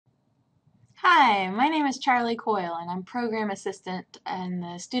Hi, my name is Charlie Coyle and I'm Program Assistant in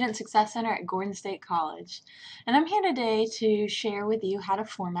the Student Success Center at Gordon State College. And I'm here today to share with you how to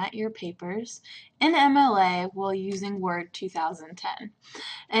format your papers in MLA while using Word 2010.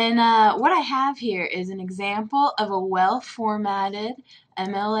 And what I have here is an example of a well-formatted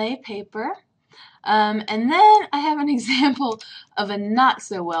MLA paper. And then I have an example of a not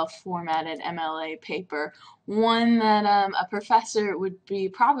so well formatted MLA paper, one that a professor would be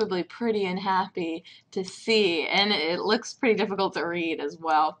probably pretty unhappy to see, and it looks pretty difficult to read as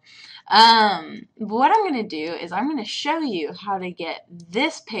well. What I'm going to do is I'm going to show you how to get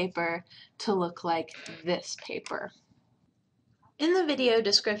this paper to look like this paper. In the video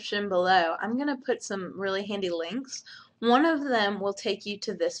description below, I'm going to put some really handy links. One of them will take you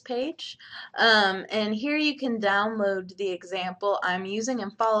to this page, and here you can download the example I'm using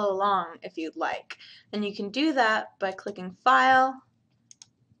and follow along if you'd like. And you can do that by clicking File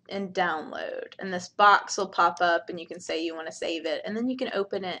and Download. And this box will pop up and you can say you want to save it, and then you can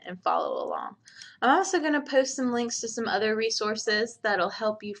open it and follow along. I'm also going to post some links to some other resources that'll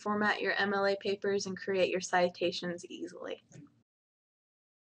help you format your MLA papers and create your citations easily.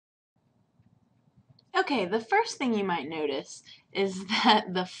 Okay, the first thing you might notice is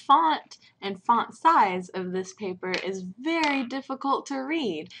that the font and font size of this paper is very difficult to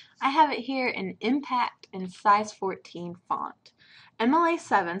read. I have it here in Impact and size 14 font. MLA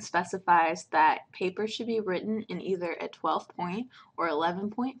 7 specifies that paper should be written in either a 12-point or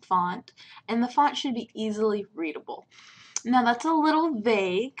 11-point font, and the font should be easily readable. Now that's a little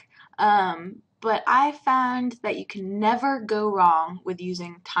vague, but I found that you can never go wrong with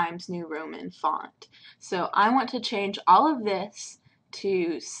using Times New Roman font. So I want to change all of this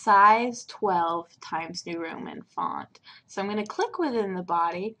to size 12 Times New Roman font. So I'm going to click within the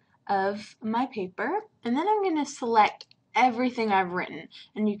body of my paper, and then I'm going to select everything I've written.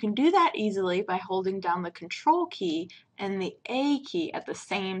 And you can do that easily by holding down the Control key and the A key at the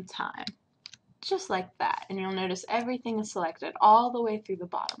same time. Just like that, and you'll notice everything is selected all the way through the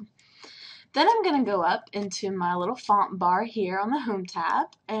bottom. Then I'm going to go up into my little font bar here on the Home tab,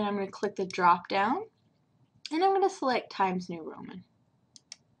 and I'm going to click the drop down, and I'm going to select Times New Roman.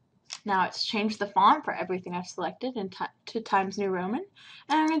 Now it's changed the font for everything I've selected to Times New Roman,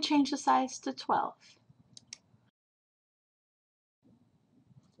 and I'm going to change the size to 12.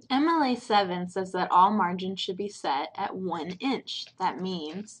 MLA 7 says that all margins should be set at 1 inch. That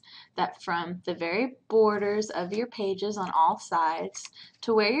means that from the very borders of your pages on all sides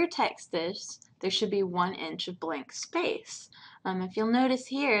to where your text is, there should be 1 inch of blank space. If you'll notice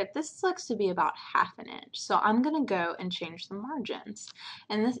here, this looks to be about ½ inch. So I'm going to go and change the margins.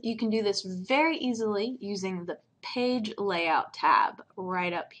 And you can do this very easily using the Page Layout tab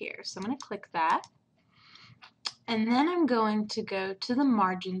right up here. So I'm going to click that. And then I'm going to go to the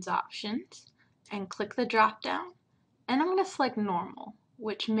margins options and click the drop down, and I'm going to select normal,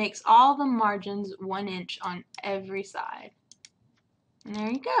 which makes all the margins 1 inch on every side. And there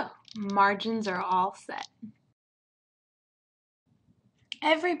you go. Margins are all set.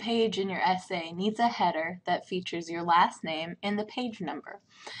 Every page in your essay needs a header that features your last name and the page number.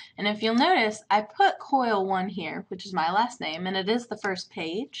 And if you'll notice, I put Coyle 1 here, which is my last name, and it is the first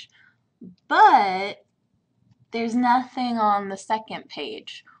page, but there's nothing on the second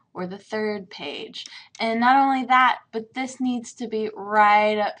page or the third page. And not only that, but this needs to be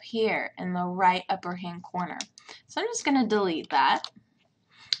right up here in the right upper hand corner. So I'm just going to delete that.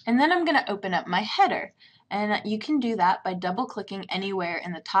 And then I'm going to open up my header. And you can do that by double clicking anywhere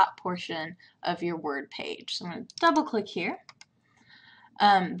in the top portion of your Word page. So I'm going to double click here.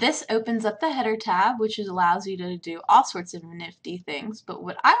 This opens up the header tab, which allows you to do all sorts of nifty things, but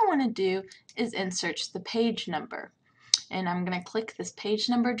what I want to do is insert the page number. And I'm going to click this page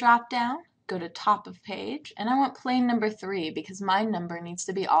number drop down, go to top of page, and I want plain number 3 because my number needs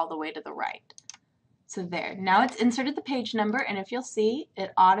to be all the way to the right. So there, now it's inserted the page number, and if you'll see,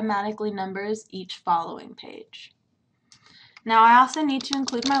 it automatically numbers each following page. Now I also need to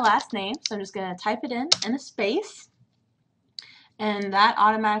include my last name, so I'm just going to type it in a space. And that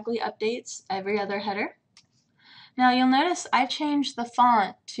automatically updates every other header. Now you'll notice I changed the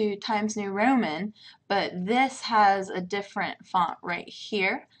font to Times New Roman, but this has a different font right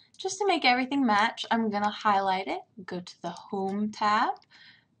here. Just to make everything match, I'm going to highlight it, go to the Home tab,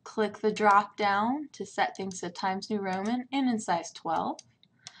 click the drop down to set things to Times New Roman and in size 12,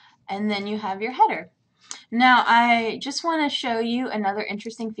 and then you have your header. Now, I just want to show you another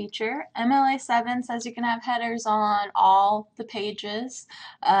interesting feature. MLA 7 says you can have headers on all the pages,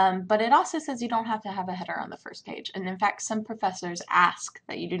 but it also says you don't have to have a header on the first page. And in fact, some professors ask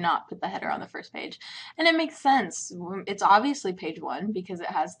that you do not put the header on the first page. And it makes sense. It's obviously page 1 because it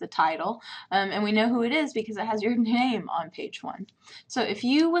has the title, and we know who it is because it has your name on page 1. So if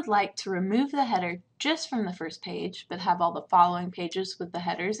you would like to remove the header just from the first page, but have all the following pages with the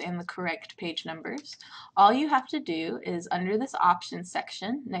headers and the correct page numbers, all you have to do is under this options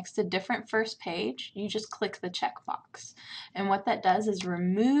section next to different first page, you just click the checkbox. And what that does is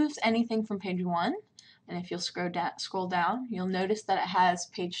removes anything from page 1. And if you'll scroll down, you'll notice that it has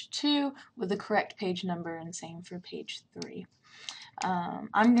page 2 with the correct page number, and same for page 3. I'm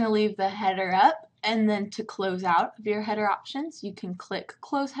going to leave the header up, and then to close out of your header options, you can click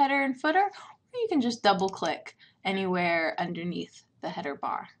Close Header and Footer, or you can just double click anywhere underneath the header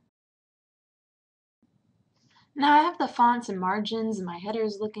bar. Now I have the fonts and margins and my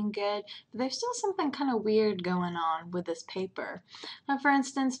header's looking good, but there's still something kind of weird going on with this paper. Now, for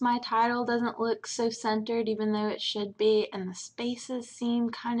instance, my title doesn't look so centered even though it should be, and the spaces seem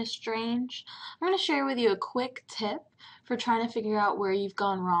kind of strange. I'm going to share with you a quick tip for trying to figure out where you've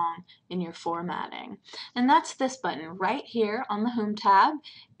gone wrong in your formatting. And that's this button right here on the Home tab.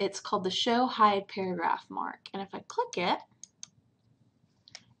 It's called the Show Hide Paragraph Mark. And if I click it,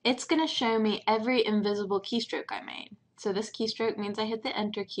 it's going to show me every invisible keystroke I made. So this keystroke means I hit the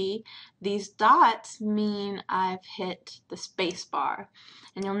Enter key. These dots mean I've hit the space bar.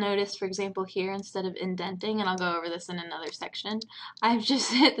 And you'll notice, for example, here, instead of indenting, and I'll go over this in another section, I've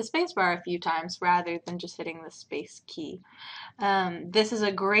just hit the space bar a few times rather than just hitting the space key. This is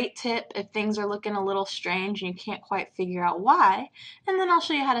a great tip if things are looking a little strange and you can't quite figure out why. And then I'll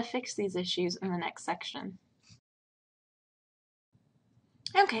show you how to fix these issues in the next section.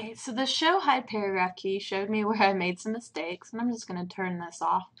 Okay, so the Show Hide Paragraph key showed me where I made some mistakes, and I'm just going to turn this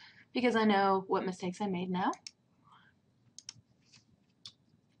off because I know what mistakes I made now.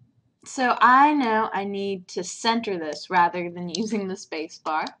 So I know I need to center this rather than using the space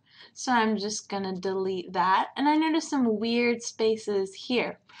bar. So I'm just going to delete that, and I notice some weird spaces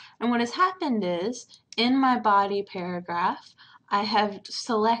here. And what has happened is, in my body paragraph, I have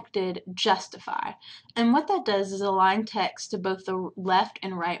selected Justify. And what that does is align text to both the left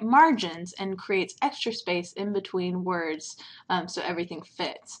and right margins and creates extra space in between words so everything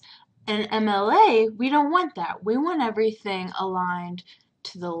fits. In MLA, we don't want that. We want everything aligned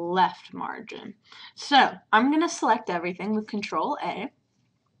to the left margin. So I'm going to select everything with Control A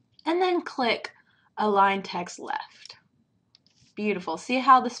and then click Align Text Left. Beautiful. See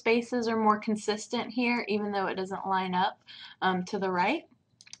how the spaces are more consistent here, even though it doesn't line up to the right?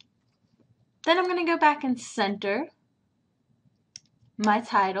 Then I'm going to go back and center my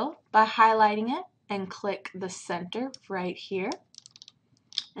title by highlighting it and click the center right here.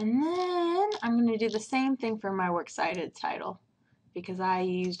 And then I'm going to do the same thing for my Works Cited title because I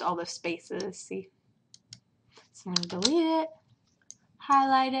used all the spaces, see? So I'm going to delete it,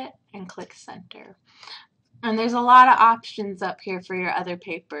 highlight it, and click center. And there's a lot of options up here for your other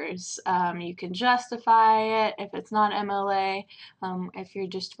papers. You can justify it if it's not MLA. If you're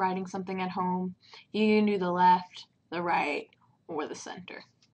just writing something at home, you can do the left, the right, or the center.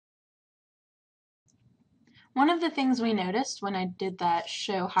 One of the things we noticed when I did that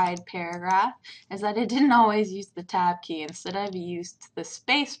Show Hide paragraph is that it didn't always use the tab key. Instead, I've used the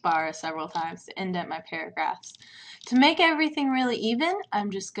space bar several times to indent my paragraphs. To make everything really even,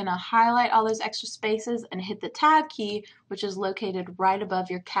 I'm just going to highlight all those extra spaces and hit the tab key, which is located right above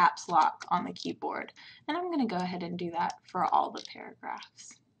your caps lock on the keyboard. And I'm going to go ahead and do that for all the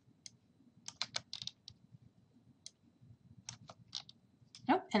paragraphs.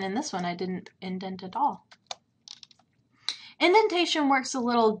 Nope, and in this one I didn't indent at all. Indentation works a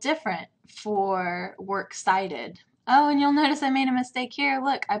little different for Works Cited. Oh, and you'll notice I made a mistake here.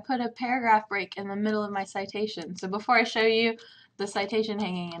 Look, I put a paragraph break in the middle of my citation. So before I show you the citation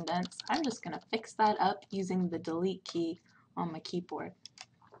hanging indents, I'm just going to fix that up using the delete key on my keyboard.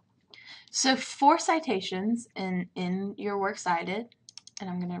 So for citations in your Works Cited,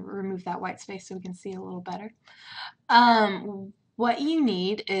 and I'm going to remove that white space so we can see a little better, what you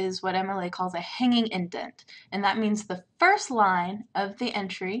need is what MLA calls a hanging indent, and that means the first line of the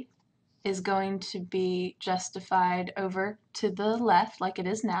entry is going to be justified over to the left like it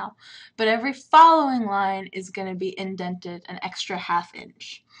is now, but every following line is going to be indented an extra ½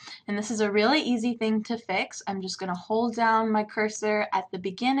 inch. And this is a really easy thing to fix. I'm just going to hold down my cursor at the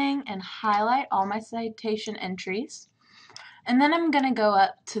beginning and highlight all my citation entries, and then I'm going to go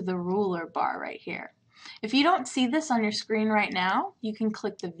up to the ruler bar right here. If you don't see this on your screen right now, you can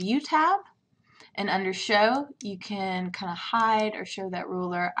click the View tab And under show, you can kind of hide or show that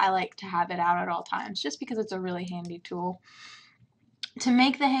ruler. I like to have it out at all times just because it's a really handy tool. To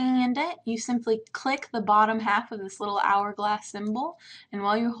make the hanging indent, you simply click the bottom half of this little hourglass symbol, and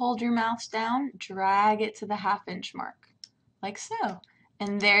while you hold your mouse down, drag it to the ½ inch mark, like so.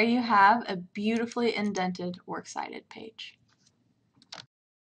 And there you have a beautifully indented works cited page.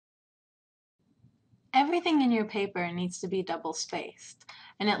 Everything in your paper needs to be double spaced.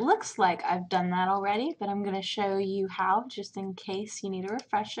 And it looks like I've done that already, but I'm going to show you how just in case you need a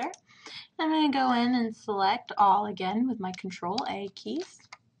refresher. I'm going to go in and select all again with my Control-A keys.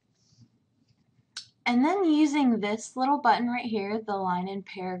 And then using this little button right here, the line and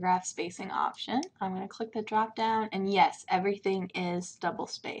paragraph spacing option, I'm going to click the drop down, and yes, everything is double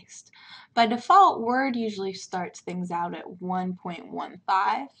spaced. By default, Word usually starts things out at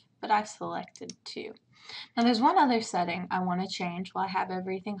 1.15, but I selected 2. Now there's one other setting I want to change while I have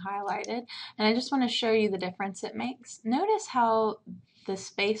everything highlighted, and I just want to show you the difference it makes. Notice how the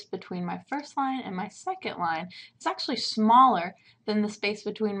space between my first line and my second line is actually smaller than the space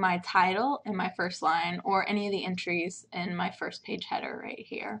between my title and my first line or any of the entries in my first page header right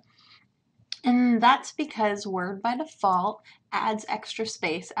here. And that's because Word by default adds extra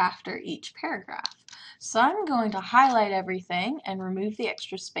space after each paragraph. So I'm going to highlight everything and remove the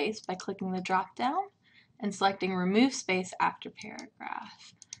extra space by clicking the drop down and selecting Remove Space After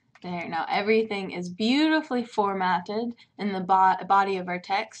Paragraph. There, now everything is beautifully formatted in the body of our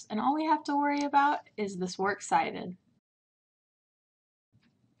text, and all we have to worry about is this works cited.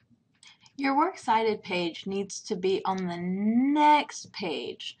 Your works cited page needs to be on the next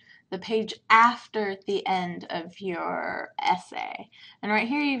page, the page after the end of your essay. And right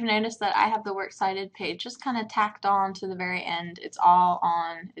here you've noticed that I have the works cited page just kind of tacked on to the very end. It's all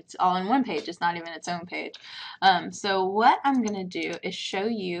in one page. It's not even its own page. So what I'm going to do is show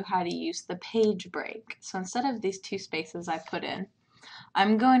you how to use the page break. So instead of these 2 spaces I put in,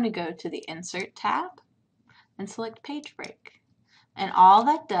 I'm going to go to the Insert tab and select Page Break. And all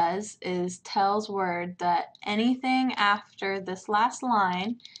that does is tells Word that anything after this last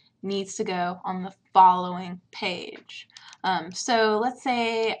line needs to go on the following page. So let's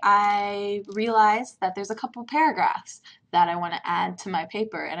say I realize that there's a couple paragraphs that I want to add to my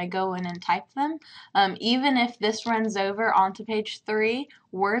paper, and I go in and type them. Even if this runs over onto page 3,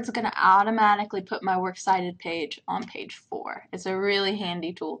 Word's going to automatically put my works cited page on page 4. It's a really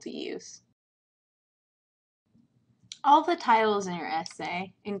handy tool to use. All the titles in your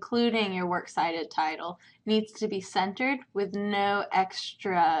essay, including your works cited title, needs to be centered with no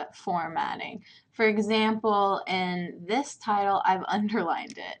extra formatting. For example, in this title, I've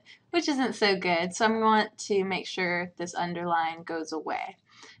underlined it, which isn't so good, so I'm going to make sure this underline goes away.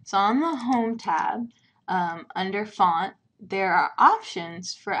 So on the Home tab, under Font, there are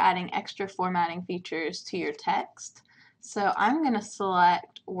options for adding extra formatting features to your text. So I'm going to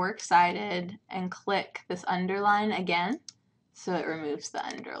select Works Cited and click this underline again so it removes the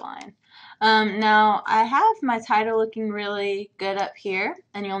underline. Now I have my title looking really good up here,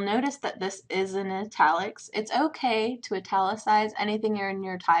 and you'll notice that this is in italics. It's okay to italicize anything in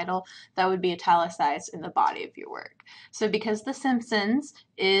your title that would be italicized in the body of your work. So because The Simpsons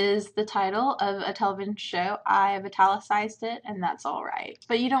is the title of a television show, I've italicized it, and that's all right.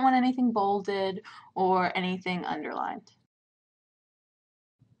 But you don't want anything bolded or anything underlined.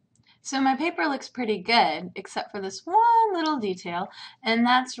 So my paper looks pretty good, except for this one little detail, and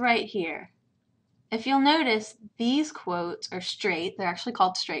that's right here. If you'll notice, these quotes are straight, they're actually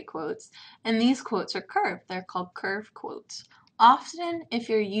called straight quotes, and these quotes are curved, they're called curved quotes. Often, if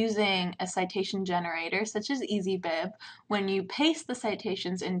you're using a citation generator, such as EasyBib, when you paste the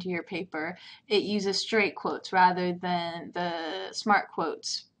citations into your paper, it uses straight quotes rather than the smart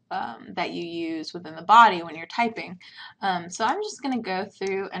quotes that you use within the body when you're typing. So I'm just going to go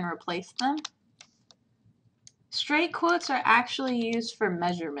through and replace them. Straight quotes are actually used for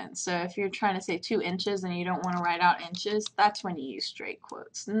measurements. So if you're trying to say 2 inches and you don't want to write out inches, that's when you use straight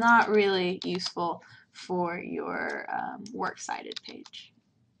quotes. Not really useful for your works cited page.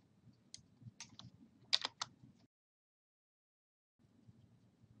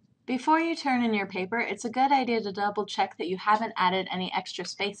 Before you turn in your paper, it's a good idea to double check that you haven't added any extra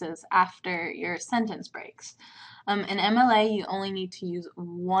spaces after your sentence breaks. In MLA, you only need to use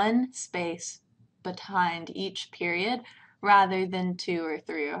 1 space behind each period rather than 2 or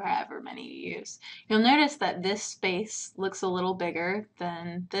 3 or however many you use. You'll notice that this space looks a little bigger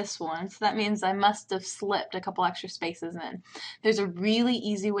than this one, so that means I must have slipped a couple extra spaces in. There's a really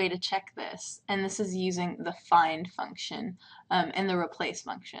easy way to check this, and this is using the find function and the replace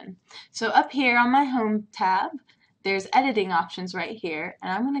function. So up here on my Home tab, there's editing options right here,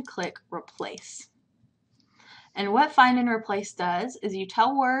 and I'm going to click Replace. And what Find and Replace does is you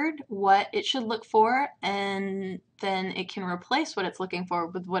tell Word what it should look for, and then it can replace what it's looking for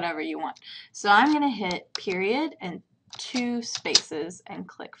with whatever you want. So I'm going to hit period and 2 spaces and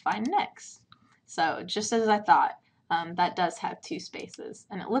click Find Next. So just as I thought, that does have 2 spaces,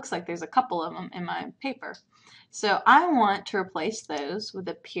 and it looks like there's a couple of them in my paper. So I want to replace those with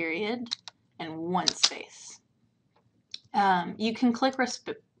a period and 1 space. You can click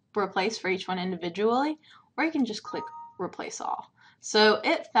Replace for each one individually, or you can just click Replace All. So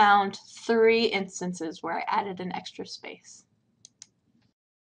it found 3 instances where I added an extra space.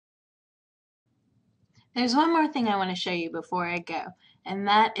 There's one more thing I want to show you before I go, and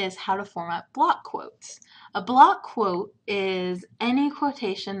that is how to format block quotes. A block quote is any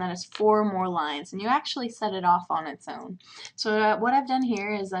quotation that is 4 or more lines, and you actually set it off on its own. So what I've done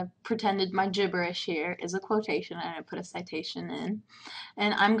here is I've pretended my gibberish here is a quotation, and I put a citation in,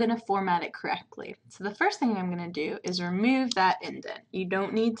 and I'm going to format it correctly. So the first thing I'm going to do is remove that indent. You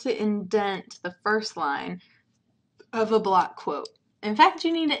don't need to indent the first line of a block quote. In fact,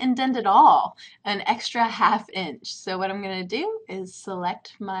 you need to indent it all, an extra ½ inch. So what I'm going to do is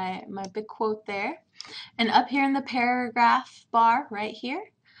select my big quote there, and up here in the paragraph bar right here,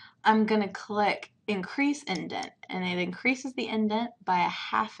 I'm going to click Increase Indent, and it increases the indent by a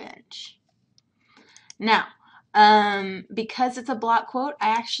 ½ inch. Now, because it's a block quote, I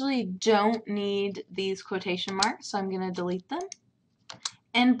actually don't need these quotation marks, so I'm going to delete them.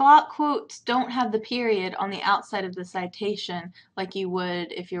 And block quotes don't have the period on the outside of the citation like you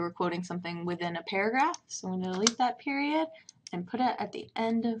would if you were quoting something within a paragraph. So I'm going to delete that period and put it at the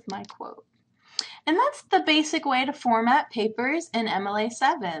end of my quote. And that's the basic way to format papers in MLA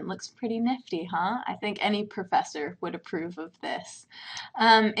 7. Looks pretty nifty, huh? I think any professor would approve of this.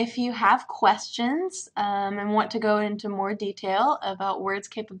 If you have questions and want to go into more detail about Word's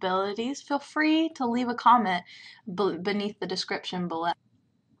capabilities, feel free to leave a comment beneath the description below.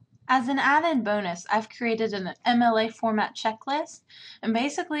 As an added bonus, I've created an MLA Format checklist, and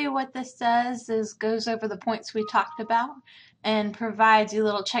basically what this does is goes over the points we talked about and provides you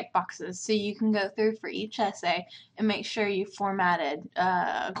little checkboxes so you can go through for each essay and make sure you formatted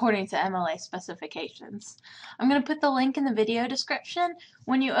according to MLA specifications. I'm going to put the link in the video description.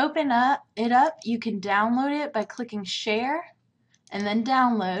 When you open it up, you can download it by clicking Share and then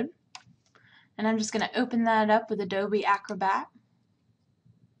Download. And I'm just going to open that up with Adobe Acrobat.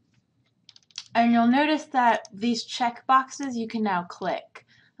 And you'll notice that these check boxes you can now click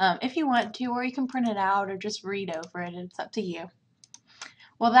if you want to, or you can print it out or just read over it. It's up to you.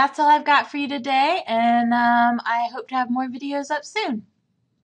 Well, that's all I've got for you today, and I hope to have more videos up soon.